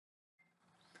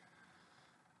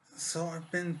So I've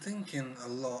been thinking a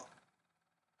lot,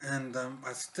 and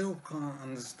I still can't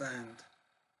understand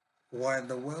why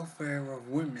the welfare of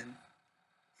women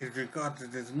is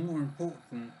regarded as more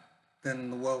important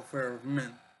than the welfare of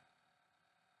men.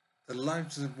 The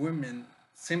lives of women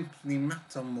simply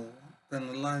matter more than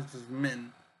the lives of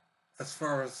men as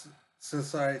far as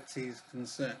society is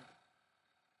concerned.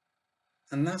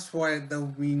 And that's why there'll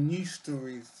be news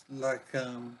stories like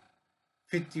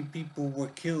 50 people were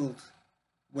killed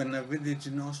when a village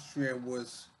in Austria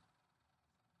was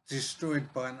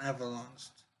destroyed by an avalanche,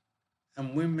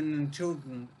 and women and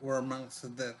children were amongst the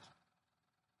dead.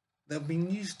 There'll be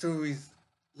news stories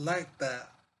like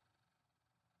that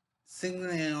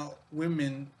singling out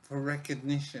women for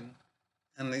recognition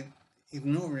and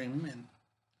ignoring men.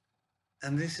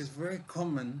 And this is very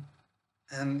common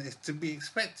and is to be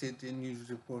expected in news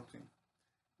reporting.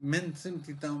 Men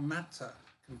simply don't matter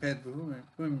compared with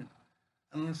women.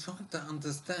 And I'm trying to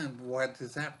understand why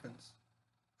this happens.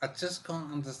 I just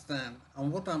can't understand. And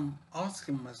what I'm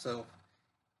asking myself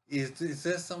is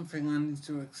there something I need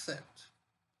to accept?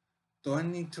 Do I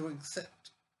need to accept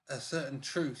a certain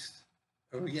truth,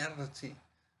 a reality,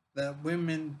 that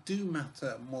women do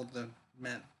matter more than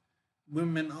men?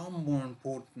 Women are more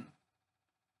important.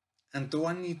 And do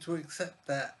I need to accept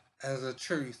that as a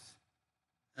truth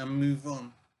and move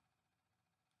on?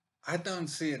 I don't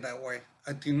see it that way.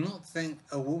 I do not think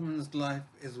a woman's life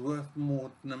is worth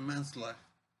more than a man's life.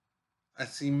 I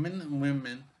see men and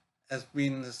women as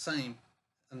being the same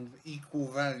and of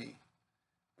equal value.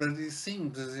 But it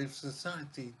seems as if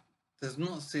society does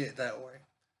not see it that way.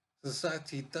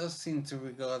 Society does seem to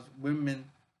regard women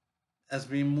as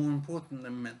being more important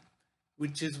than men,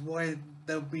 which is why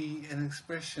there'll be an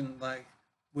expression like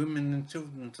women and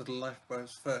children to the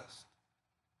lifeboats first.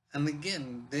 And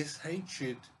again, this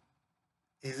hatred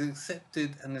is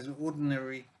accepted and is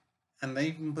ordinary, and they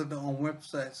even put it on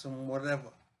websites and whatever.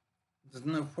 There's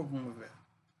no problem with it.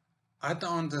 I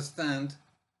don't understand,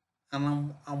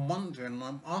 and I'm wondering,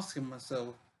 I'm asking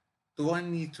myself, do I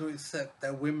need to accept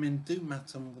that women do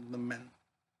matter more than men?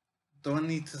 Do I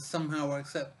need to somehow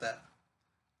accept that?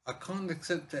 I can't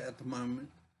accept it at the moment,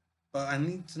 but I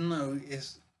need to know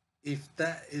if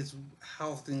that is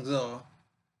how things are,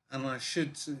 and I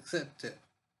should accept it.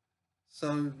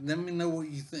 So let me know what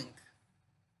you think.